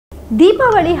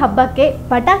ದೀಪಾವಳಿ ಹಬ್ಬಕ್ಕೆ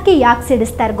ಪಟಾಕಿ ಯಾಕೆ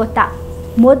ಸಿಡಿಸ್ತಾರೆ ಗೊತ್ತಾ?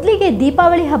 ಮೊದಲಿಗೆ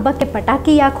ದೀಪಾವಳಿ ಹಬ್ಬಕ್ಕೆ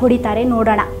ಪಟಾಕಿ ಯಾಕೆ ಹೊಡಿತಾರೆ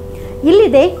ನೋಡೋಣ.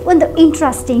 ಇಲ್ಲಿದೆ ಒಂದು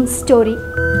ಇಂಟ್ರೆಸ್ಟಿಂಗ್ ಸ್ಟೋರಿ.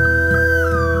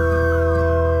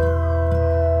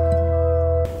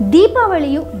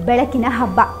 ದೀಪಾವಳಿಯು ಬೆಳಕಿನ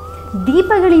ಹಬ್ಬ.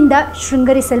 ದೀಪಗಳಿಂದ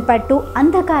ಶೃಂಗರಿಸಲ್ಪಟ್ಟು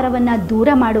ಅಂಧಕಾರವನ್ನು ದೂರ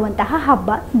ಮಾಡುವಂತಹ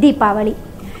ಹಬ್ಬ ದೀಪಾವಳಿ.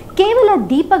 ಕೇವಲ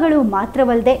ದೀಪಗಳು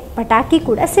ಮಾತ್ರವಲ್ಲದೆ ಪಟಾಕಿ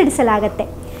ಕೂಡ ಸಿಡಿಸಲಾಗತ್ತೆ.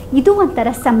 ಇದು ಒಂಥರ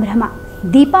ಸಂಭ್ರಮ.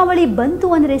 ದೀಪಾವಳಿ ಬಂತು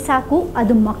ಅಂದರೆ ಸಾಕು,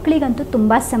 ಅದು ಮಕ್ಕಳಿಗಂತೂ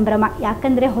ತುಂಬ ಸಂಭ್ರಮ.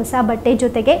 ಯಾಕಂದರೆ ಹೊಸ ಬಟ್ಟೆ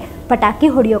ಜೊತೆಗೆ ಪಟಾಕಿ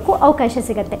ಹೊಡೆಯೋಕ್ಕೂ ಅವಕಾಶ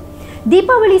ಸಿಗತ್ತೆ.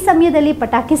 ದೀಪಾವಳಿ ಸಮಯದಲ್ಲಿ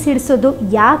ಪಟಾಕಿ ಸಿಡಿಸೋದು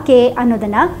ಯಾಕೆ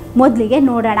ಅನ್ನೋದನ್ನು ಮೊದಲಿಗೆ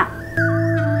ನೋಡೋಣ.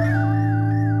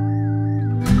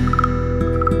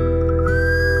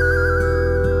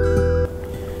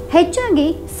 ಹೆಚ್ಚಾಗಿ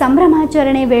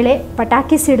ಸಂಭ್ರಮಾಚರಣೆ ವೇಳೆ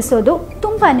ಪಟಾಕಿ ಸಿಡಿಸೋದು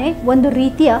ತುಂಬಾ ಒಂದು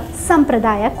ರೀತಿಯ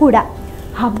ಸಂಪ್ರದಾಯ ಕೂಡ.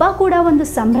 ಹಬ್ಬ ಕೂಡ ಒಂದು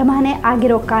ಸಂಭ್ರಮನೇ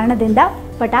ಆಗಿರೋ ಕಾರಣದಿಂದ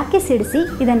ಪಟಾಕಿ ಸಿಡಿಸಿ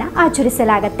ಇದನ್ನು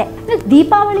ಆಚರಿಸಲಾಗತ್ತೆ.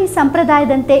 ದೀಪಾವಳಿ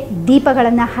ಸಂಪ್ರದಾಯದಂತೆ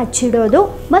ದೀಪಗಳನ್ನು ಹಚ್ಚಿಡೋದು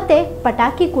ಮತ್ತು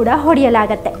ಪಟಾಕಿ ಕೂಡ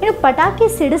ಹೊಡೆಯಲಾಗತ್ತೆ. ಇನ್ನು ಪಟಾಕಿ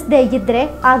ಸಿಡಿಸದೇ ಇದ್ದರೆ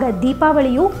ಆಗ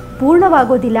ದೀಪಾವಳಿಯು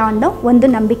ಪೂರ್ಣವಾಗೋದಿಲ್ಲ ಅನ್ನೋ ಒಂದು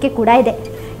ನಂಬಿಕೆ ಕೂಡ ಇದೆ.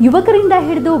 ಯುವಕರಿಂದ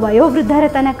ಹಿಡಿದು ವಯೋವೃದ್ಧರ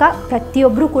ತನಕ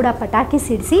ಪ್ರತಿಯೊಬ್ಬರೂ ಕೂಡ ಪಟಾಕಿ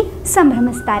ಸಿಡಿಸಿ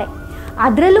ಸಂಭ್ರಮಿಸ್ತಾರೆ.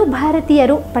 ಅದರಲ್ಲೂ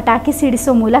ಭಾರತೀಯರು ಪಟಾಕಿ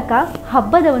ಸಿಡಿಸೋ ಮೂಲಕ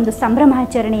ಹಬ್ಬದ ಒಂದು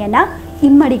ಸಂಭ್ರಮಾಚರಣೆಯನ್ನು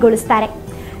ಇಮ್ಮಡಿಗೊಳಿಸ್ತಾರೆ.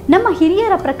 ನಮ್ಮ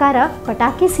ಹಿರಿಯರ ಪ್ರಕಾರ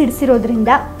ಪಟಾಕಿ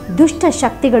ಸಿಡಿಸಿರೋದ್ರಿಂದ ದುಷ್ಟ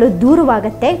ಶಕ್ತಿಗಳು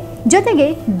ದೂರವಾಗತ್ತೆ. ಜೊತೆಗೆ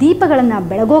ದೀಪಗಳನ್ನು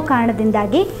ಬೆಳಗೋ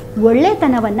ಕಾರಣದಿಂದಾಗಿ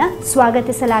ಒಳ್ಳೆತನವನ್ನು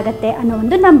ಸ್ವಾಗತಿಸಲಾಗತ್ತೆ ಅನ್ನೋ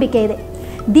ಒಂದು ನಂಬಿಕೆ ಇದೆ.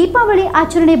 ದೀಪಾವಳಿ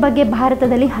ಆಚರಣೆ ಬಗ್ಗೆ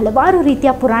ಭಾರತದಲ್ಲಿ ಹಲವಾರು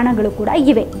ರೀತಿಯ ಪುರಾಣಗಳು ಕೂಡ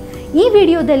ಇವೆ. ಈ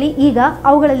ವಿಡಿಯೋದಲ್ಲಿ ಈಗ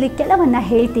ಅವುಗಳಲ್ಲಿ ಕೆಲವನ್ನ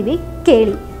ಹೇಳ್ತೀವಿ,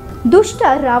 ಕೇಳಿ. ದುಷ್ಟ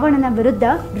ರಾವಣನ ವಿರುದ್ಧ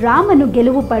ರಾಮನು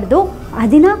ಗೆಲುವು ಪಡೆದು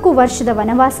 14 ವರ್ಷದ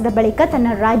ವನವಾಸದ ಬಳಿಕ ತನ್ನ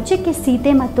ರಾಜ್ಯಕ್ಕೆ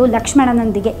ಸೀತೆ ಮತ್ತು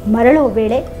ಲಕ್ಷ್ಮಣನೊಂದಿಗೆ ಮರಳೋ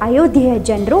ವೇಳೆ ಅಯೋಧ್ಯೆಯ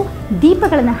ಜನರು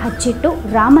ದೀಪಗಳನ್ನು ಹಚ್ಚಿಟ್ಟು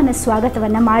ರಾಮನ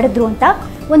ಸ್ವಾಗತವನ್ನು ಮಾಡಿದ್ರು ಅಂತ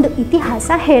ಒಂದು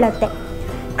ಇತಿಹಾಸ ಹೇಳುತ್ತೆ.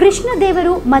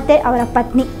 ಕೃಷ್ಣದೇವರು ಮತ್ತು ಅವರ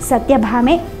ಪತ್ನಿ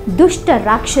ಸತ್ಯಭಾಮೆ ದುಷ್ಟ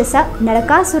ರಾಕ್ಷಸ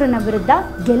ನರಕಾಸುರನ ವಿರುದ್ಧ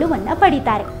ಗೆಲುವನ್ನು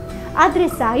ಪಡೀತಾರೆ. ಆದರೆ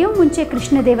ಸಾಯೋ ಮುಂಚೆ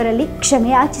ಕೃಷ್ಣದೇವರಲ್ಲಿ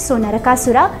ಕ್ಷಮೆಯಾಚಿಸೋ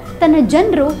ನರಕಾಸುರ ತನ್ನ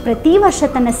ಜನರು ಪ್ರತಿ ವರ್ಷ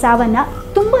ತನ್ನ ಸಾವನ್ನು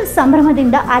ತುಂಬ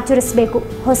ಸಂಭ್ರಮದಿಂದ ಆಚರಿಸಬೇಕು,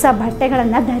 ಹೊಸ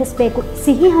ಬಟ್ಟೆಗಳನ್ನು ಧರಿಸಬೇಕು,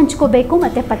 ಸಿಹಿ ಹಂಚ್ಕೋಬೇಕು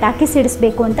ಮತ್ತು ಪಟಾಕಿ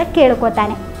ಸಿಡಿಸಬೇಕು ಅಂತ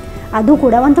ಕೇಳ್ಕೋತಾನೆ. ಅದು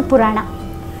ಕೂಡ ಒಂದು ಪುರಾಣ.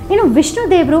 ಇನ್ನು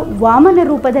ವಿಷ್ಣುದೇವರು ವಾಮನ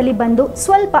ರೂಪದಲ್ಲಿ ಬಂದು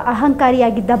ಸ್ವಲ್ಪ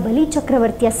ಅಹಂಕಾರಿಯಾಗಿದ್ದ ಬಲಿ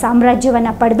ಚಕ್ರವರ್ತಿಯ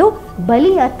ಸಾಮ್ರಾಜ್ಯವನ್ನು ಪಡೆದು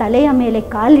ಬಲಿಯ ತಲೆಯ ಮೇಲೆ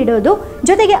ಕಾಲಿಡೋದು,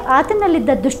 ಜೊತೆಗೆ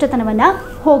ಆತನಲ್ಲಿದ್ದ ದುಷ್ಟತನವನ್ನು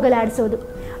ಹೋಗಲಾಡಿಸೋದು,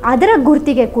 ಅದರ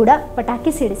ಗುರ್ತಿಗೆ ಕೂಡ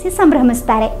ಪಟಾಕಿ ಸಿಡಿಸಿ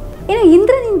ಸಂಭ್ರಮಿಸ್ತಾರೆ. ಇನ್ನು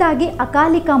ಇಂದ್ರನಿಂದಾಗಿ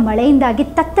ಅಕಾಲಿಕ ಮಳೆಯಿಂದಾಗಿ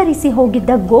ತತ್ತರಿಸಿ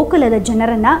ಹೋಗಿದ್ದ ಗೋಕುಲದ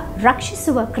ಜನರನ್ನು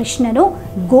ರಕ್ಷಿಸುವ ಕೃಷ್ಣನು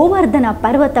ಗೋವರ್ಧನ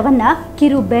ಪರ್ವತವನ್ನು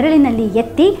ಕಿರು ಬೆರಳಿನಲ್ಲಿ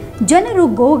ಎತ್ತಿ ಜನರು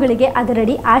ಗೋವುಗಳಿಗೆ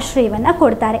ಅದರಡಿ ಆಶ್ರಯವನ್ನು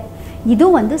ಕೊಡ್ತಾರೆ. ಇದು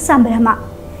ಒಂದು ಸಂಭ್ರಮ.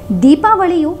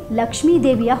 ದೀಪಾವಳಿಯು ಲಕ್ಷ್ಮೀ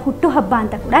ದೇವಿಯ ಹುಟ್ಟುಹಬ್ಬ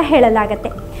ಅಂತ ಕೂಡ ಹೇಳಲಾಗತ್ತೆ.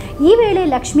 ಈ ವೇಳೆ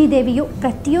ಲಕ್ಷ್ಮೀ ದೇವಿಯು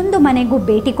ಪ್ರತಿಯೊಂದು ಮನೆಗೂ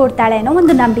ಭೇಟಿ ಕೊಡ್ತಾಳೆ ಅನ್ನೋ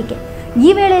ಒಂದು ನಂಬಿಕೆ. ಈ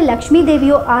ವೇಳೆ ಲಕ್ಷ್ಮೀ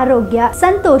ದೇವಿಯು ಆರೋಗ್ಯ,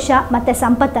 ಸಂತೋಷ ಮತ್ತು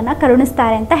ಸಂಪತ್ತನ್ನು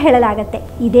ಕರುಣಿಸ್ತಾರೆ ಅಂತ ಹೇಳಲಾಗತ್ತೆ.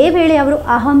 ಇದೇ ವೇಳೆ ಅವರು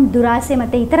ಅಹಂ, ದುರಾಸೆ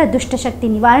ಮತ್ತು ಇತರ ದುಷ್ಟಶಕ್ತಿ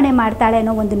ನಿವಾರಣೆ ಮಾಡ್ತಾಳೆ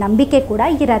ಅನ್ನೋ ಒಂದು ನಂಬಿಕೆ ಕೂಡ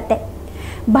ಇರತ್ತೆ.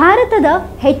 ಭಾರತದ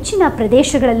ಹೆಚ್ಚಿನ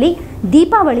ಪ್ರದೇಶಗಳಲ್ಲಿ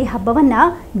ದೀಪಾವಳಿ ಹಬ್ಬವನ್ನು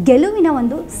ಗೆಲುವಿನ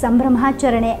ಒಂದು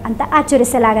ಸಂಭ್ರಮಾಚರಣೆ ಅಂತ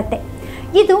ಆಚರಿಸಲಾಗತ್ತೆ.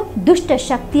 ಇದು ದುಷ್ಟ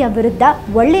ಶಕ್ತಿಯ ವಿರುದ್ಧ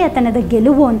ಒಳ್ಳೆಯತನದ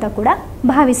ಗೆಲುವು ಅಂತ ಕೂಡ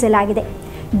ಭಾವಿಸಲಾಗಿದೆ.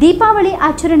 ದೀಪಾವಳಿ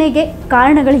ಆಚರಣೆಗೆ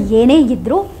ಕಾರಣಗಳು ಏನೇ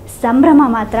ಇದ್ದರೂ ಸಂಭ್ರಮ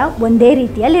ಮಾತ್ರ ಒಂದೇ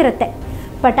ರೀತಿಯಲ್ಲಿರುತ್ತೆ.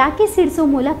 ಪಟಾಕಿ ಸಿಡಿಸೋ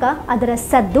ಮೂಲಕ ಅದರ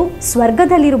ಸದ್ದು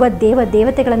ಸ್ವರ್ಗದಲ್ಲಿರುವ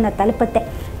ದೇವತೆಗಳನ್ನು ತಲುಪುತ್ತೆ.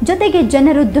 ಜೊತೆಗೆ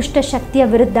ಜನರು ದುಷ್ಟ ಶಕ್ತಿಯ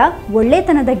ವಿರುದ್ಧ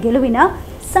ಒಳ್ಳೆತನದ ಗೆಲುವಿನ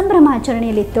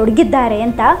ಸಂಭ್ರಮಾಚರಣೆಯಲ್ಲಿ ತೊಡಗಿದ್ದಾರೆ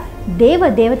ಅಂತ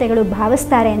ದೇವತೆಗಳು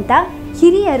ಭಾವಿಸ್ತಾರೆ ಅಂತ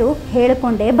ಹಿರಿಯರು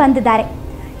ಹೇಳಿಕೊಂಡೇ ಬಂದಿದ್ದಾರೆ.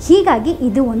 ಹೀಗಾಗಿ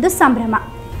ಇದು ಒಂದು ಸಂಭ್ರಮ.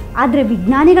 ಆದರೆ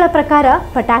ವಿಜ್ಞಾನಿಗಳ ಪ್ರಕಾರ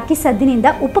ಪಟಾಕಿ ಸದ್ದಿನಿಂದ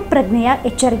ಉಪಪ್ರಜ್ಞೆಯ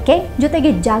ಎಚ್ಚರಿಕೆ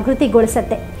ಜೊತೆಗೆ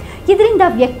ಜಾಗೃತಿಗೊಳಿಸುತ್ತೆ. ಇದರಿಂದ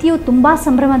ವ್ಯಕ್ತಿಯು ತುಂಬ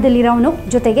ಸಂಭ್ರಮದಲ್ಲಿರೋನು,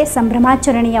 ಜೊತೆಗೆ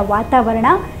ಸಂಭ್ರಮಾಚರಣೆಯ ವಾತಾವರಣ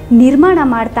ನಿರ್ಮಾಣ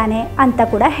ಮಾಡ್ತಾನೆ ಅಂತ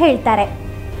ಕೂಡ ಹೇಳ್ತಾರೆ.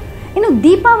 ಇನ್ನು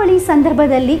ದೀಪಾವಳಿ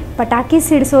ಸಂದರ್ಭದಲ್ಲಿ ಪಟಾಕಿ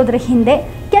ಸಿಡಿಸೋದ್ರ ಹಿಂದೆ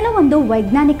ಕೆಲವೊಂದು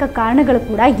ವೈಜ್ಞಾನಿಕ ಕಾರಣಗಳು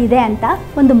ಕೂಡ ಇದೆ ಅಂತ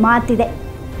ಒಂದು ಮಾತಿದೆ.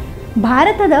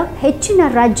 ಭಾರತದ ಹೆಚ್ಚಿನ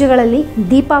ರಾಜ್ಯಗಳಲ್ಲಿ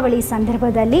ದೀಪಾವಳಿ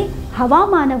ಸಂದರ್ಭದಲ್ಲಿ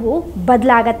ಹವಾಮಾನವು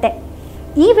ಬದಲಾಗತ್ತೆ.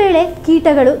 ಈ ವೇಳೆ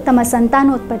ಕೀಟಗಳು ತಮ್ಮ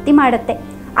ಸಂತಾನೋತ್ಪತ್ತಿ ಮಾಡುತ್ತೆ.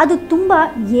 ಅದು ತುಂಬ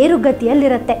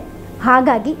ಏರುಗತಿಯಲ್ಲಿರುತ್ತೆ.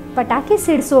 ಹಾಗಾಗಿ ಪಟಾಕಿ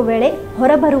ಸಿಡಿಸೋ ವೇಳೆ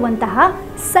ಹೊರಬರುವಂತಹ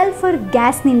ಸಲ್ಫರ್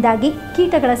ಗ್ಯಾಸ್ನಿಂದಾಗಿ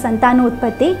ಕೀಟಗಳ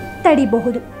ಸಂತಾನೋತ್ಪತ್ತಿ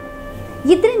ತಡಿಬಹುದು.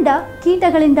 ಇದರಿಂದ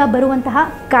ಕೀಟಗಳಿಂದ ಬರುವಂತಹ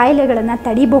ಕಾಯಿಲೆಗಳನ್ನು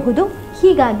ತಡಿಬಹುದು.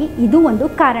 ಹೀಗಾಗಿ ಇದು ಒಂದು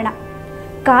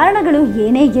ಕಾರಣಗಳು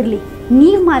ಏನೇ ಇರಲಿ,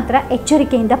 ನೀವು ಮಾತ್ರ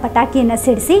ಎಚ್ಚರಿಕೆಯಿಂದ ಪಟಾಕಿಯನ್ನು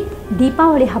ಸಿಡಿಸಿ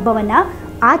ದೀಪಾವಳಿ ಹಬ್ಬವನ್ನು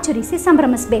ಆಚರಿಸಿ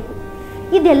ಸಂಭ್ರಮಿಸಬೇಕು.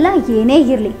 ಇದೆಲ್ಲ ಏನೇ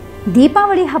ಇರಲಿ,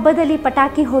 ದೀಪಾವಳಿ ಹಬ್ಬದಲ್ಲಿ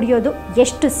ಪಟಾಕಿ ಹೊಡೆಯೋದು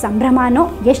ಎಷ್ಟು ಸಂಭ್ರಮನೋ,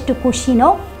 ಎಷ್ಟು ಖುಷಿನೋ,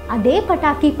 ಅದೇ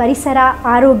ಪಟಾಕಿ ಪರಿಸರ,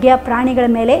 ಆರೋಗ್ಯ, ಪ್ರಾಣಿಗಳ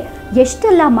ಮೇಲೆ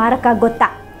ಎಷ್ಟೆಲ್ಲ ಮಾರಕ ಗೊತ್ತಾ?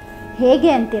 ಹೇಗೆ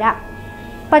ಅಂತೀರಾ?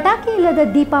 ಪಟಾಕಿ ಇಲ್ಲದ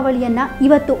ದೀಪಾವಳಿಯನ್ನು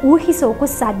ಇವತ್ತು ಊಹಿಸೋಕ್ಕೂ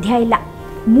ಸಾಧ್ಯ ಇಲ್ಲ.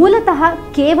 ಮೂಲತಃ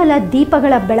ಕೇವಲ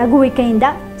ದೀಪಗಳ ಬೆಳಗುವಿಕೆಯಿಂದ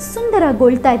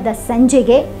ಸುಂದರಗೊಳ್ತಾ ಇದ್ದ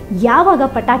ಸಂಜೆಗೆ ಯಾವಾಗ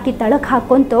ಪಟಾಕಿ ತಳಕು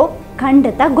ಹಾಕೊಂತೋ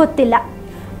ಖಂಡಿತ ಗೊತ್ತಿಲ್ಲ.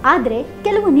 ಆದರೆ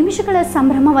ಕೆಲವು ನಿಮಿಷಗಳ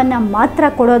ಸಂಭ್ರಮವನ್ನು ಮಾತ್ರ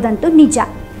ಕೊಡೋದಂತೂ ನಿಜ.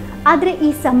 ಆದರೆ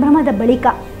ಈ ಸಂಭ್ರಮದ ಬಳಿಕ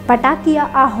ಪಟಾಕಿಯ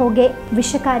ಆ ಹೊಗೆ,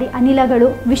 ವಿಷಕಾರಿ ಅನಿಲಗಳು,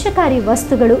 ವಿಷಕಾರಿ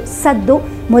ವಸ್ತುಗಳು, ಸದ್ದು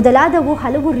ಮೊದಲಾದವು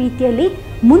ಹಲವು ರೀತಿಯಲ್ಲಿ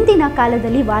ಮುಂದಿನ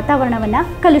ಕಾಲದಲ್ಲಿ ವಾತಾವರಣವನ್ನು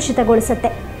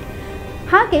ಕಲುಷಿತಗೊಳಿಸುತ್ತೆ.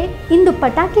 ಹಾಗೆ ಇಂದು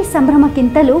ಪಟಾಕಿ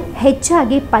ಸಂಭ್ರಮಕ್ಕಿಂತಲೂ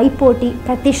ಹೆಚ್ಚಾಗಿ ಪೈಪೋಟಿ,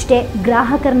 ಪ್ರತಿಷ್ಠೆ,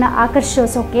 ಗ್ರಾಹಕರನ್ನ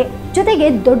ಆಕರ್ಷಿಸೋಕೆ ಜೊತೆಗೆ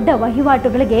ದೊಡ್ಡ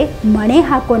ವಹಿವಾಟುಗಳಿಗೆ ಮಣೆ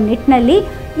ಹಾಕೋ ನಿಟ್ಟಿನಲ್ಲಿ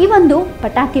ಈ ಒಂದು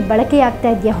ಪಟಾಕಿ ಬಳಕೆಯಾಗ್ತಾ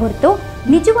ಇದೆಯೇ ಹೊರತು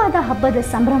ನಿಜವಾದ ಹಬ್ಬದ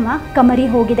ಸಂಭ್ರಮ ಕಮರಿ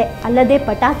ಹೋಗಿದೆ. ಅಲ್ಲದೆ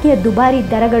ಪಟಾಕಿಯ ದುಬಾರಿ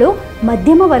ದರಗಳು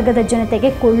ಮಧ್ಯಮ ವರ್ಗದ ಜನತೆಗೆ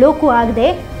ಕೊಳ್ಳೋಕ್ಕೂ ಆಗದೆ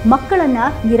ಮಕ್ಕಳನ್ನು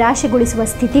ನಿರಾಶೆಗೊಳಿಸುವ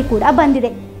ಸ್ಥಿತಿ ಕೂಡ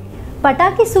ಬಂದಿದೆ.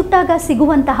 ಪಟಾಕಿ ಸುಟ್ಟಾಗ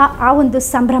ಸಿಗುವಂತಹ ಆ ಒಂದು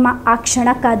ಸಂಭ್ರಮ ಆ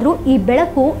ಕ್ಷಣಕ್ಕಾದರೂ ಈ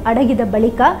ಬೆಳಕು ಅಡಗಿದ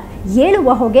ಬಳಿಕ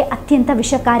ಏಳುವ ಹೊಗೆ ಅತ್ಯಂತ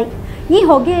ವಿಷಕಾರಿ. ಈ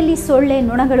ಹೊಗೆಯಲ್ಲಿ ಸೊಳ್ಳೆ,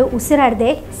 ನೊಣಗಳು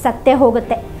ಉಸಿರಾಡದೆ ಸತ್ತೇ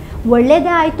ಹೋಗುತ್ತೆ.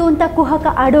 ಒಳ್ಳೆಯದೇ ಆಯಿತು ಅಂತ ಕುಹಕ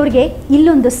ಆಡೋರಿಗೆ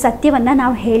ಇಲ್ಲೊಂದು ಸತ್ಯವನ್ನು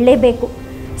ನಾವು ಹೇಳಲೇಬೇಕು.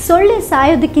 ಸೊಳ್ಳೆ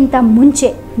ಸಾಯೋದಕ್ಕಿಂತ ಮುಂಚೆ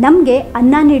ನಮಗೆ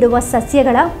ಅನ್ನ ನೀಡುವ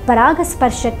ಸಸ್ಯಗಳ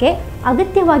ಪರಾಗಸ್ಪರ್ಶಕ್ಕೆ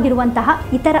ಅಗತ್ಯವಾಗಿರುವಂತಹ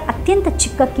ಇತರ ಅತ್ಯಂತ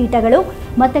ಚಿಕ್ಕ ಕೀಟಗಳು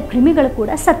ಮತ್ತು ಕ್ರಿಮಿಗಳು ಕೂಡ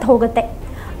ಸತ್ತು ಹೋಗುತ್ತೆ.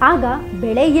 ಆಗ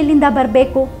ಬೆಳೆ ಎಲ್ಲಿಂದ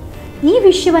ಬರಬೇಕು? ಈ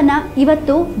ವಿಷಯವನ್ನು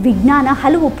ಇವತ್ತು ವಿಜ್ಞಾನ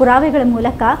ಹಲವು ಪುರಾವೆಗಳ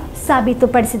ಮೂಲಕ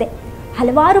ಸಾಬೀತುಪಡಿಸಿದೆ.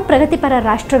 ಹಲವಾರು ಪ್ರಗತಿಪರ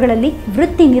ರಾಷ್ಟ್ರಗಳಲ್ಲಿ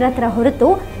ವೃತ್ತಿ ನಿರತರ ಹೊರತು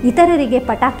ಇತರರಿಗೆ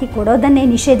ಪಟಾಕಿ ಕೊಡೋದನ್ನೇ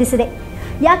ನಿಷೇಧಿಸಿದೆ.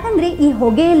 ಯಾಕಂದರೆ ಈ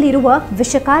ಹೊಗೆಯಲ್ಲಿರುವ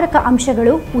ವಿಷಕಾರಕ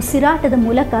ಅಂಶಗಳು ಉಸಿರಾಟದ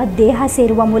ಮೂಲಕ ದೇಹ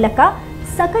ಸೇರುವ ಮೂಲಕ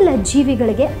ಸಕಲ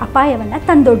ಜೀವಿಗಳಿಗೆ ಅಪಾಯವನ್ನು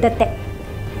ತಂದೊಡ್ಡುತ್ತೆ.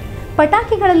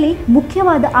 ಪಟಾಕಿಗಳಲ್ಲಿ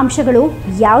ಮುಖ್ಯವಾದ ಅಂಶಗಳು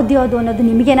ಯಾವ್ದ್ಯಾವುದು ಅನ್ನೋದು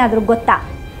ನಿಮಗೇನಾದರೂ ಗೊತ್ತಾ?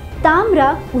 ತಾಮ್ರ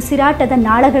ಉಸಿರಾಟದ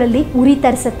ನಾಳಗಳಲ್ಲಿ ಉರಿ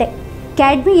ತರಿಸುತ್ತೆ.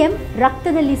 ಕ್ಯಾಡ್ಮಿಯಂ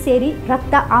ರಕ್ತದಲ್ಲಿ ಸೇರಿ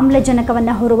ರಕ್ತ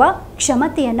ಆಮ್ಲಜನಕವನ್ನು ಹೊರುವ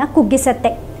ಕ್ಷಮತೆಯನ್ನು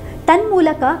ಕುಗ್ಗಿಸುತ್ತೆ.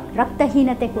 ತನ್ಮೂಲಕ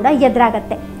ರಕ್ತಹೀನತೆ ಕೂಡ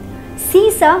ಎದುರಾಗತ್ತೆ.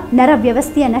 ಸೀಸ ನರ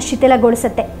ವ್ಯವಸ್ಥೆಯನ್ನು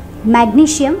ಶಿಥಿಲಗೊಳಿಸುತ್ತೆ.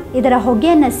 ಮ್ಯಾಗ್ನೀಷಿಯಂ ಇದರ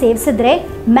ಹೊಗೆಯನ್ನು ಸೇವಿಸಿದ್ರೆ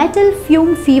ಮೆಟಲ್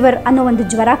ಫ್ಯೂಮ್ ಫೀವರ್ ಅನ್ನೋ ಒಂದು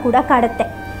ಜ್ವರ ಕೂಡ ಕಾಡುತ್ತೆ.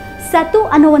 ಸತು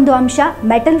ಅನ್ನೋ ಒಂದು ಅಂಶ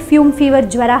ಮೆಟಲ್ ಫ್ಯೂಮ್ ಫೀವರ್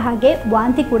ಜ್ವರ ಹಾಗೆ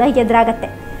ವಾಂತಿ ಕೂಡ ಎದುರಾಗತ್ತೆ.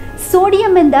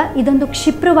 ಸೋಡಿಯಂನಿಂದ ಇದೊಂದು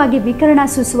ಕ್ಷಿಪ್ರವಾಗಿ ವಿಕಿರಣ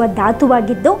ಸೂಸುವ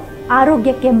ಧಾತುವಾಗಿದ್ದು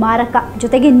ಆರೋಗ್ಯಕ್ಕೆ ಮಾರಕ.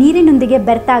 ಜೊತೆಗೆ ನೀರಿನೊಂದಿಗೆ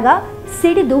ಬೆರೆತಾಗ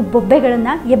ಸಿಡಿದು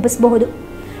ಬೊಬ್ಬೆಗಳನ್ನು ಎಬ್ಬಿಸಬಹುದು.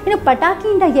 ಇನ್ನು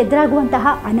ಪಟಾಕಿಯಿಂದ ಎದುರಾಗುವಂತಹ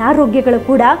ಅನಾರೋಗ್ಯಗಳು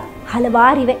ಕೂಡ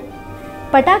ಹಲವಾರಿವೆ.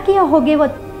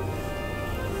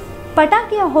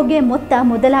 ಪಟಾಕಿಯ ಹೊಗೆ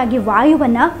ಮೊದಲಾಗಿ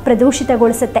ವಾಯುವನ್ನು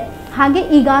ಪ್ರದೂಷಿತಗೊಳಿಸುತ್ತೆ. ಹಾಗೆ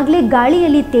ಈಗಾಗಲೇ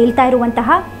ಗಾಳಿಯಲ್ಲಿ ತೇಲ್ತಾ ಇರುವಂತಹ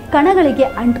ಕಣಗಳಿಗೆ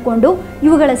ಅಂಟಿಕೊಂಡು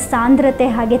ಇವುಗಳ ಸಾಂದ್ರತೆ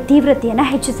ಹಾಗೆ ತೀವ್ರತೆಯನ್ನು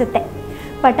ಹೆಚ್ಚಿಸುತ್ತೆ.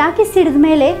 ಪಟಾಕಿ ಸಿಡಿದ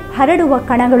ಮೇಲೆ ಹರಡುವ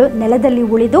ಕಣಗಳು ನೆಲದಲ್ಲಿ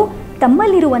ಉಳಿದು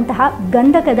ತಮ್ಮಲ್ಲಿರುವಂತಹ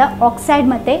ಗಂಧಕದ ಆಕ್ಸೈಡ್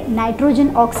ಮತ್ತು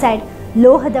ನೈಟ್ರೋಜನ್ ಆಕ್ಸೈಡ್,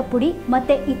 ಲೋಹದ ಪುಡಿ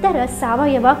ಮತ್ತು ಇತರ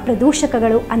ಸಾವಯವ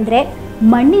ಪ್ರದೂಷಕಗಳು ಅಂದರೆ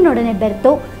ಮಣ್ಣಿನೊಡನೆ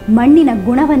ಬೆರೆತು ಮಣ್ಣಿನ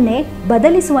ಗುಣವನ್ನೇ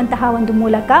ಬದಲಿಸುವಂತಹ ಒಂದು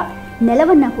ಮೂಲಕ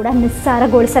ನೆಲವನ್ನು ಕೂಡ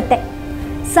ನಿಸ್ಸಾರಗೊಳಿಸುತ್ತೆ.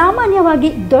 ಸಾಮಾನ್ಯವಾಗಿ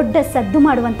ದೊಡ್ಡ ಸದ್ದು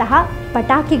ಮಾಡುವಂತಹ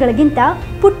ಪಟಾಕಿಗಳಿಗಿಂತ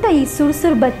ಪುಟ್ಟ ಈ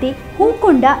ಸುರುಸುರು ಬತ್ತಿ,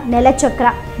 ಹೂಕೊಂಡ ನೆಲಚಕ್ರ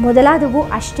ಮೊದಲಾದವು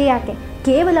ಅಷ್ಟೇ ಯಾಕೆ,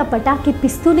 ಕೇವಲ ಪಟಾಕಿ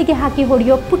ಪಿಸ್ತೂಲಿಗೆ ಹಾಕಿ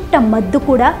ಹೊಡೆಯೋ ಪುಟ್ಟ ಮದ್ದು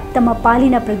ಕೂಡ ತಮ್ಮ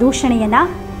ಪಾಲಿನ ಪ್ರದೂಷಣೆಯನ್ನು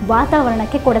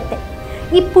ವಾತಾವರಣಕ್ಕೆ ಕೊಡುತ್ತೆ.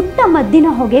 ಈ ಪುಟ್ಟ ಮದ್ದಿನ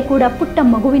ಹೊಗೆ ಕೂಡ ಪುಟ್ಟ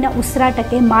ಮಗುವಿನ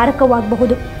ಉಸಿರಾಟಕ್ಕೆ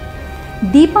ಮಾರಕವಾಗಬಹುದು.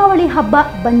 ದೀಪಾವಳಿ ಹಬ್ಬ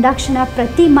ಬಂದಾಕ್ಷಣ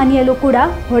ಪ್ರತಿ ಮನೆಯಲ್ಲೂ ಕೂಡ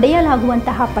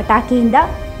ಹೊಡೆಯಲಾಗುವಂತಹ ಪಟಾಕಿಯಿಂದ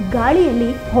ಗಾಳಿಯಲ್ಲಿ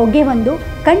ಹೊಗೆ ಒಂದು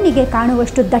ಕಣ್ಣಿಗೆ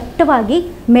ಕಾಣುವಷ್ಟು ದಟ್ಟವಾಗಿ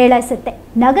ಮೇಳೈಸುತ್ತೆ.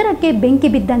 ನಗರಕ್ಕೆ ಬೆಂಕಿ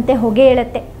ಬಿದ್ದಂತೆ ಹೊಗೆ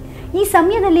ಏಳುತ್ತೆ. ಈ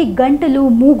ಸಮಯದಲ್ಲಿ ಗಂಟಲು,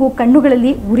 ಮೂಗು,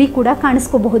 ಕಣ್ಣುಗಳಲ್ಲಿ ಉರಿ ಕೂಡ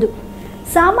ಕಾಣಿಸ್ಕೋಬಹುದು.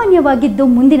 ಸಾಮಾನ್ಯವಾಗಿದ್ದು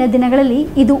ಮುಂದಿನ ದಿನಗಳಲ್ಲಿ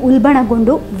ಇದು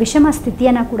ಉಲ್ಬಣಗೊಂಡು ವಿಷಮ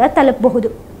ಸ್ಥಿತಿಯನ್ನು ಕೂಡ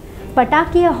ತಲುಪಬಹುದು.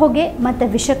 ಪಟಾಕಿಯ ಹೊಗೆ ಮತ್ತು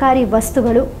ವಿಷಕಾರಿ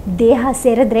ವಸ್ತುಗಳು ದೇಹ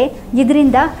ಸೇರಿದ್ರೆ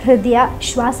ಇದರಿಂದ ಹೃದಯ,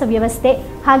 ಶ್ವಾಸ ವ್ಯವಸ್ಥೆ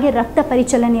ಹಾಗೆ ರಕ್ತ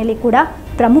ಪರಿಚಲನೆಯಲ್ಲಿ ಕೂಡ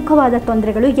ಪ್ರಮುಖವಾದ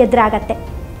ತೊಂದರೆಗಳು ಎದುರಾಗತ್ತೆ.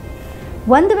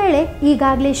 ಒಂದು ವೇಳೆ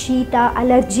ಈಗಾಗಲೇ ಶೀತ,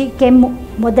 ಅಲರ್ಜಿ, ಕೆಮ್ಮು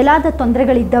ಮೊದಲಾದ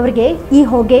ತೊಂದರೆಗಳಿದ್ದವರಿಗೆ ಈ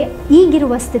ಹೊಗೆ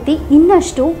ಈಗಿರುವ ಸ್ಥಿತಿ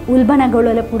ಇನ್ನಷ್ಟು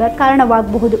ಉಲ್ಬಣಗೊಳ್ಳಲು ಕೂಡ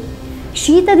ಕಾರಣವಾಗಬಹುದು.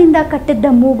 ಶೀತದಿಂದ ಕಟ್ಟಿದ್ದ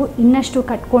ಮೂಗು ಇನ್ನಷ್ಟು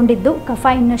ಕಟ್ಕೊಂಡಿದ್ದು ಕಫ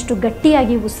ಇನ್ನಷ್ಟು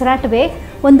ಗಟ್ಟಿಯಾಗಿ ಉಸಿರಾಟವೇ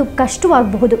ಒಂದು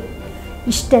ಕಷ್ಟವಾಗಬಹುದು.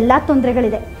 ಇಷ್ಟೆಲ್ಲ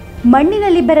ತೊಂದರೆಗಳಿದೆ.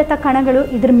 ಮಣ್ಣಿನಲ್ಲಿ ಬೆರೆತ ಕಣಗಳು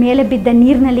ಇದರ ಮೇಲೆ ಬಿದ್ದ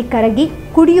ನೀರಿನಲ್ಲಿ ಕರಗಿ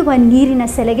ಕುಡಿಯುವ ನೀರಿನ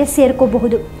ಸೆಲೆಗೆ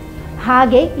ಸೇರ್ಕೋಬಹುದು.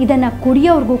 ಹಾಗೆ ಇದನ್ನು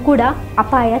ಕುಡಿಯೋರ್ಗೂ ಕೂಡ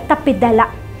ಅಪಾಯ ತಪ್ಪಿದ್ದಲ್ಲ.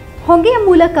 ಹೊಗೆಯ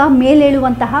ಮೂಲಕ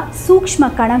ಮೇಲೇಳುವಂತಹ ಸೂಕ್ಷ್ಮ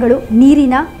ಕಣಗಳು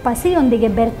ನೀರಿನ ಪಸೆಯೊಂದಿಗೆ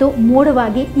ಬೆರೆತು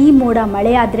ಮೋಡವಾಗಿ ಈ ಮೋಡ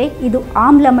ಮಳೆಯಾದರೆ ಇದು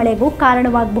ಆಮ್ಲ ಮಳೆಗೂ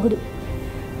ಕಾರಣವಾಗಬಹುದು.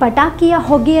 ಪಟಾಕಿಯ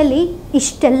ಹೊಗೆಯಲ್ಲಿ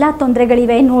ಇಷ್ಟೆಲ್ಲ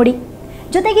ತೊಂದರೆಗಳಿವೆ ನೋಡಿ.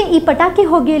 ಜೊತೆಗೆ ಈ ಪಟಾಕಿ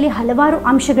ಹೊಗೆಯಲ್ಲಿ ಹಲವಾರು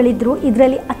ಅಂಶಗಳಿದ್ದರೂ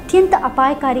ಇದರಲ್ಲಿ ಅತ್ಯಂತ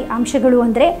ಅಪಾಯಕಾರಿ ಅಂಶಗಳು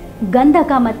ಅಂದರೆ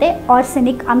ಗಂಧಕ ಮತ್ತು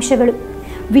ಆರ್ಸೆನಿಕ್ ಅಂಶಗಳು.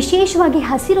 ವಿಶೇಷವಾಗಿ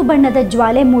ಹಸಿರು ಬಣ್ಣದ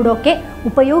ಜ್ವಾಲೆ ಮೂಡೋಕೆ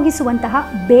ಉಪಯೋಗಿಸುವಂತಹ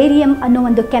ಬೇರಿಯಂ ಅನ್ನೋ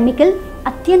ಒಂದು ಕೆಮಿಕಲ್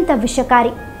ಅತ್ಯಂತ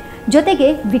ವಿಷಕಾರಿ. ಜೊತೆಗೆ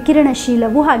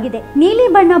ವಿಕಿರಣಶೀಲವೂ ಆಗಿದೆ. ನೀಲಿ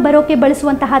ಬಣ್ಣ ಬರೋಕೆ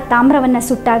ಬಳಸುವಂತಹ ತಾಮ್ರವನ್ನು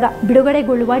ಸುಟ್ಟಾಗ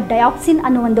ಬಿಡುಗಡೆಗೊಳ್ಳುವ ಡಯಾಕ್ಸಿನ್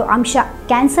ಅನ್ನೋ ಒಂದು ಅಂಶ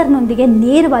ಕ್ಯಾನ್ಸರ್ನೊಂದಿಗೆ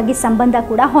ನೇರವಾಗಿ ಸಂಬಂಧ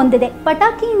ಕೂಡ ಹೊಂದಿದೆ.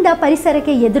 ಪಟಾಕಿಯಿಂದ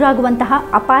ಪರಿಸರಕ್ಕೆ ಎದುರಾಗುವಂತಹ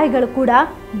ಅಪಾಯಗಳು ಕೂಡ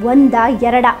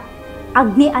ಎರಡ.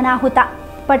 ಅಗ್ನಿ ಅನಾಹುತ.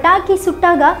 ಪಟಾಕಿ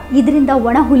ಸುಟ್ಟಾಗ ಇದರಿಂದ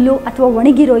ಒಣ ಹುಲ್ಲು ಅಥವಾ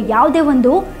ಒಣಗಿರೋ ಯಾವುದೇ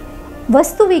ಒಂದು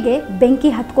ವಸ್ತುವಿಗೆ ಬೆಂಕಿ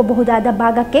ಹತ್ಕೋಬಹುದಾದ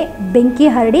ಭಾಗಕ್ಕೆ ಬೆಂಕಿ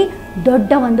ಹರಡಿ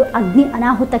ದೊಡ್ಡ ಒಂದು ಅಗ್ನಿ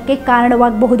ಅನಾಹುತಕ್ಕೆ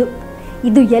ಕಾರಣವಾಗಬಹುದು.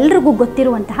 ಇದು ಎಲ್ರಿಗೂ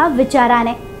ಗೊತ್ತಿರುವಂತಹ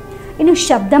ವಿಚಾರನೇ. ಇನ್ನು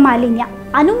ಶಬ್ದ ಮಾಲಿನ್ಯ.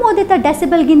 ಅನುಮೋದಿತ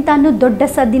ಡೆಸಿಬಲ್ಗಿಂತನೂ ದೊಡ್ಡ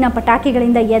ಸದ್ದಿನ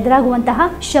ಪಟಾಕಿಗಳಿಂದ ಎದುರಾಗುವಂತಹ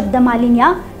ಶಬ್ದ ಮಾಲಿನ್ಯ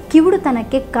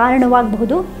ಕಿವುಡುತನಕ್ಕೆ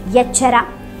ಕಾರಣವಾಗಬಹುದು. ಎಚ್ಚರ.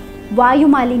 ವಾಯು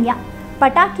ಮಾಲಿನ್ಯ.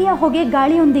 ಪಟಾಕಿಯ ಹೊಗೆ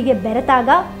ಗಾಳಿಯೊಂದಿಗೆ ಬೆರೆತಾಗ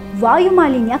ವಾಯು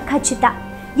ಮಾಲಿನ್ಯ ಖಚಿತ.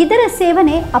 ಇದರ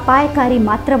ಸೇವನೆ ಅಪಾಯಕಾರಿ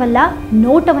ಮಾತ್ರವಲ್ಲ,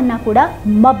 ನೋಟವನ್ನು ಕೂಡ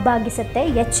ಮಬ್ಬಾಗಿಸುತ್ತೆ.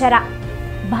 ಎಚ್ಚರ.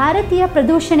 ಭಾರತೀಯ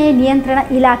ಪ್ರದೂಷಣೆ ನಿಯಂತ್ರಣ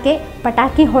ಇಲಾಖೆ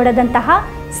ಪಟಾಕಿ ಹೊಡೆದಂತಹ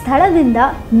ಸ್ಥಳದಿಂದ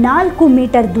 4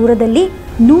 ಮೀಟರ್ ದೂರದಲ್ಲಿ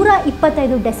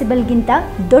 125 ಡೆಸಿಬಲ್ಗಿಂತ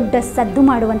ದೊಡ್ಡ ಸದ್ದು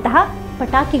ಮಾಡುವಂತಹ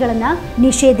ಪಟಾಕಿಗಳನ್ನು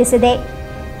ನಿಷೇಧಿಸಿದೆ.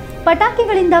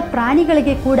 ಪಟಾಕಿಗಳಿಂದ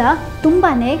ಪ್ರಾಣಿಗಳಿಗೆ ಕೂಡ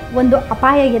ತುಂಬಾ ಒಂದು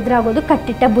ಅಪಾಯ ಎದುರಾಗೋದು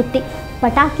ಕಟ್ಟಿಟ್ಟ ಬುತ್ತಿ.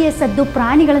 ಪಟಾಕಿಯ ಸದ್ದು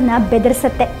ಪ್ರಾಣಿಗಳನ್ನು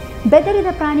ಬೆದರಿಸುತ್ತೆ. ಬೆದರಿದ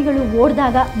ಪ್ರಾಣಿಗಳು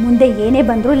ಓಡಿದಾಗ ಮುಂದೆ ಏನೇ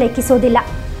ಬಂದರೂ ಲೆಕ್ಕಿಸೋದಿಲ್ಲ.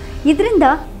 ಇದರಿಂದ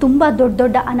ತುಂಬ ದೊಡ್ಡ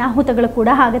ದೊಡ್ಡ ಅನಾಹುತಗಳು ಕೂಡ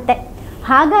ಆಗುತ್ತೆ.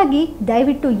 ಹಾಗಾಗಿ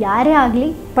ದಯವಿಟ್ಟು ಯಾರೇ ಆಗಲಿ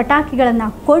ಪಟಾಕಿಗಳನ್ನು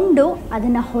ಕೊಂಡು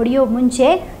ಅದನ್ನು ಹೊಡೆಯೋ ಮುಂಚೆ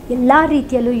ಎಲ್ಲ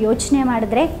ರೀತಿಯಲ್ಲೂ ಯೋಚನೆ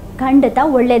ಮಾಡಿದ್ರೆ ಖಂಡಿತ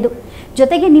ಒಳ್ಳೆಯದು.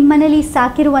 ಜೊತೆಗೆ ನಿಮ್ಮನೇಲಿ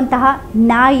ಸಾಕಿರುವಂತಹ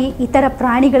ನಾಯಿ ಇತರ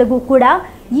ಪ್ರಾಣಿಗಳಿಗೂ ಕೂಡ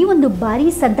ಈ ಒಂದು ಭಾರೀ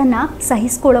ಸದ್ದನ್ನು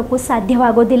ಸಹಿಸ್ಕೊಳ್ಳೋಕ್ಕೂ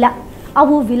ಸಾಧ್ಯವಾಗೋದಿಲ್ಲ.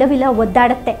 ಅವು ವಿಲವಿಲ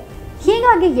ಒದ್ದಾಡುತ್ತೆ.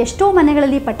 ಹೀಗಾಗಿ ಎಷ್ಟೋ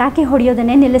ಮನೆಗಳಲ್ಲಿ ಪಟಾಕಿ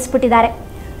ಹೊಡೆಯೋದನ್ನೇ ನಿಲ್ಲಿಸ್ಬಿಟ್ಟಿದ್ದಾರೆ.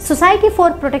 Society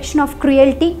for protection of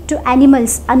cruelty to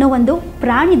animals ಅನ್ನೋ ಒಂದು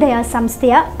ಪ್ರಾಣಿ ದಯಾ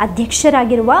ಸಂಸ್ಥೆಯ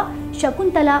ಅಧ್ಯಕ್ಷರಾಗಿರುವ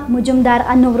ಶಕುಂತಲಾ ಮುಜುಮ್ದಾರ್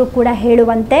ಅನ್ನೋರು ಕೂಡ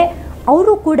ಹೇಳುವಂತೆ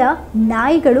ಅವರು ಕೂಡ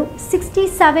ನಾಯಿಗಳು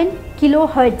 67 ಕಿಲೋ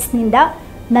ಹರ್ಟ್ಸ್ನಿಂದ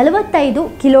 45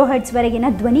 ಕಿಲೋ ಹರ್ಟ್ಸ್ವರೆಗಿನ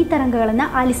ಧ್ವನಿ ತರಂಗಗಳನ್ನು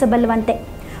ಆಲಿಸಬಲ್ಲವಂತೆ.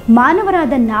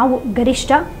 ಮಾನವರಾದ ನಾವು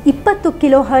ಗರಿಷ್ಠ 20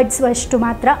 ಕಿಲೋ ಹರ್ಟ್ಸ್ವಷ್ಟು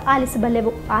ಮಾತ್ರ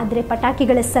ಆಲಿಸಬಲ್ಲೆವು. ಆದರೆ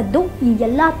ಪಟಾಕಿಗಳ ಸದ್ದು ಈ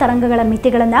ಎಲ್ಲ ತರಂಗಗಳ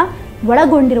ಮಿತಿಗಳನ್ನು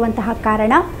ಒಳಗೊಂಡಿರುವಂತಹ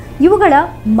ಕಾರಣ ಇವುಗಳ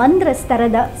ಮಂದ್ರ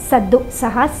ಸ್ತರದ ಸದ್ದು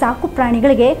ಸಹ ಸಾಕು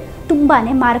ಪ್ರಾಣಿಗಳಿಗೆ ತುಂಬಾ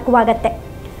ಮಾರಕವಾಗತ್ತೆ.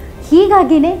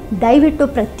 ಹೀಗಾಗಿಯೇ ದಯವಿಟ್ಟು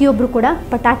ಪ್ರತಿಯೊಬ್ಬರು ಕೂಡ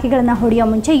ಪಟಾಕಿಗಳನ್ನು ಹೊಡೆಯೋ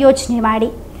ಮುಂಚೆ ಯೋಚನೆ ಮಾಡಿ.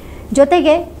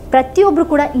 ಜೊತೆಗೆ ಪ್ರತಿಯೊಬ್ಬರು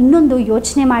ಕೂಡ ಇನ್ನೊಂದು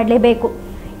ಯೋಚನೆ ಮಾಡಲೇಬೇಕು.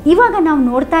 ಇವಾಗ ನಾವು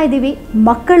ನೋಡ್ತಾ ಇದ್ದೀವಿ,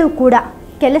 ಮಕ್ಕಳು ಕೂಡ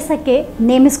ಕೆಲಸಕ್ಕೆ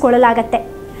ನೇಮಿಸ್ಕೊಳ್ಳಲಾಗತ್ತೆ.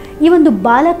 ಈ ಒಂದು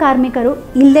ಬಾಲ ಕಾರ್ಮಿಕರು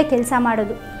ಇಲ್ಲೇ ಕೆಲಸ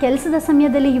ಮಾಡೋದು. ಕೆಲಸದ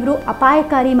ಸಮಯದಲ್ಲಿ ಇವರು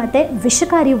ಅಪಾಯಕಾರಿ ಮತ್ತು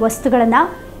ವಿಷಕಾರಿ ವಸ್ತುಗಳನ್ನು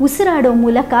ಉಸಿರಾಡೋ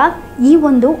ಮೂಲಕ ಈ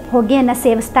ಒಂದು ಹೊಗೆಯನ್ನು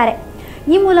ಸೇವಿಸ್ತಾರೆ.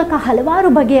 ಈ ಮೂಲಕ ಹಲವಾರು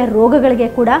ಬಗೆಯ ರೋಗಗಳಿಗೆ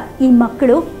ಕೂಡ ಈ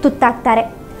ಮಕ್ಕಳು ತುತ್ತಾಗ್ತಾರೆ.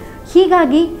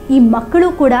 ಹೀಗಾಗಿ ಈ ಮಕ್ಕಳು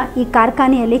ಕೂಡ ಈ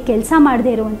ಕಾರ್ಖಾನೆಯಲ್ಲಿ ಕೆಲಸ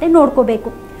ಮಾಡದೇ ಇರುವಂತೆ ನೋಡ್ಕೋಬೇಕು.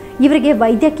 ಇವರಿಗೆ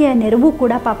ವೈದ್ಯಕೀಯ ನೆರವು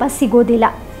ಕೂಡ ಪಾಪ ಸಿಗೋದಿಲ್ಲ.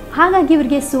 ಹಾಗಾಗಿ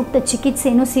ಇವರಿಗೆ ಸೂಕ್ತ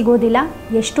ಚಿಕಿತ್ಸೆಯೂ ಸಿಗೋದಿಲ್ಲ.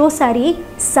 ಎಷ್ಟೋ ಸಾರಿ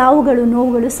ಸಾವುಗಳು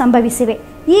ನೋವುಗಳು ಸಂಭವಿಸಿವೆ.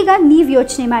 ಈಗ ನೀವು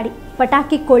ಯೋಚನೆ ಮಾಡಿ,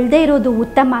 ಪಟಾಕಿ ಕೊಳದೇ ಇರೋದು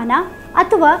ಉತ್ತಮನಾ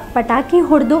ಅಥವಾ ಪಟಾಕಿ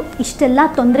ಹೊಡೆದು ಇಷ್ಟೆಲ್ಲ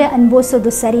ತೊಂದರೆ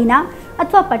ಅನುಭವಿಸೋದು ಸರಿನಾ?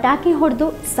 ಅಥವಾ ಪಟಾಕಿ ಹೊಡೆದು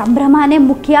ಸಂಭ್ರಮನೇ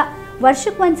ಮುಖ್ಯ,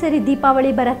 ವರ್ಷಕ್ಕೊಂದ್ಸರಿ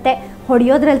ದೀಪಾವಳಿ ಬರುತ್ತೆ,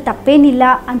 ಹೊಡೆಯೋದ್ರಲ್ಲಿ ತಪ್ಪೇನಿಲ್ಲ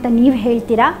ಅಂತ ನೀವು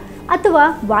ಹೇಳ್ತೀರಾ? ಅಥವಾ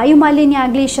ವಾಯು ಮಾಲಿನ್ಯ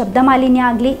ಆಗಲಿ ಶಬ್ದ ಮಾಲಿನ್ಯ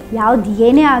ಆಗಲಿ ಯಾವ್ದು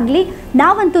ಏನೇ ಆಗಲಿ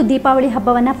ನಾವಂತೂ ದೀಪಾವಳಿ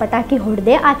ಹಬ್ಬವನ್ನು ಪಟಾಕಿ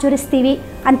ಹೊಡೆದೇ ಆಚರಿಸ್ತೀವಿ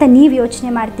ಅಂತ ನೀವು ಯೋಚನೆ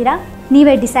ಮಾಡ್ತೀರಾ?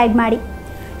 ನೀವೇ ಡಿಸೈಡ್ ಮಾಡಿ.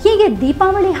 ಹೀಗೆ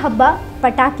ದೀಪಾವಳಿ ಹಬ್ಬ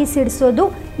ಪಟಾಕಿ ಸಿಡಿಸೋದು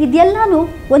ಇದೆಲ್ಲನೂ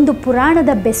ಒಂದು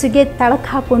ಪುರಾಣದ ಬೆಸುಗೆ ತಳಕು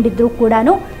ಹಾಕ್ಕೊಂಡಿದ್ರೂ ಕೂಡ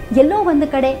ಎಲ್ಲೋ ಒಂದು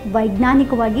ಕಡೆ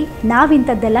ವೈಜ್ಞಾನಿಕವಾಗಿ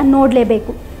ನಾವಿಂಥದ್ದೆಲ್ಲ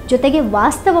ನೋಡಲೇಬೇಕು. ಜೊತೆಗೆ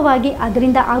ವಾಸ್ತವವಾಗಿ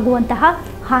ಅದರಿಂದ ಆಗುವಂತಹ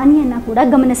ಹಾನಿಯನ್ನು ಕೂಡ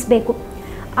ಗಮನಿಸಬೇಕು.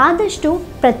 ಆದಷ್ಟು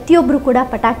ಪ್ರತಿಯೊಬ್ಬರು ಕೂಡ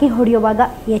ಪಟಾಕಿ ಹೊಡೆಯುವಾಗ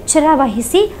ಎಚ್ಚರ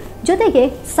ವಹಿಸಿ, ಜೊತೆಗೆ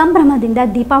ಸಂಭ್ರಮದಿಂದ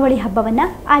ದೀಪಾವಳಿ ಹಬ್ಬವನ್ನು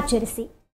ಆಚರಿಸಿ.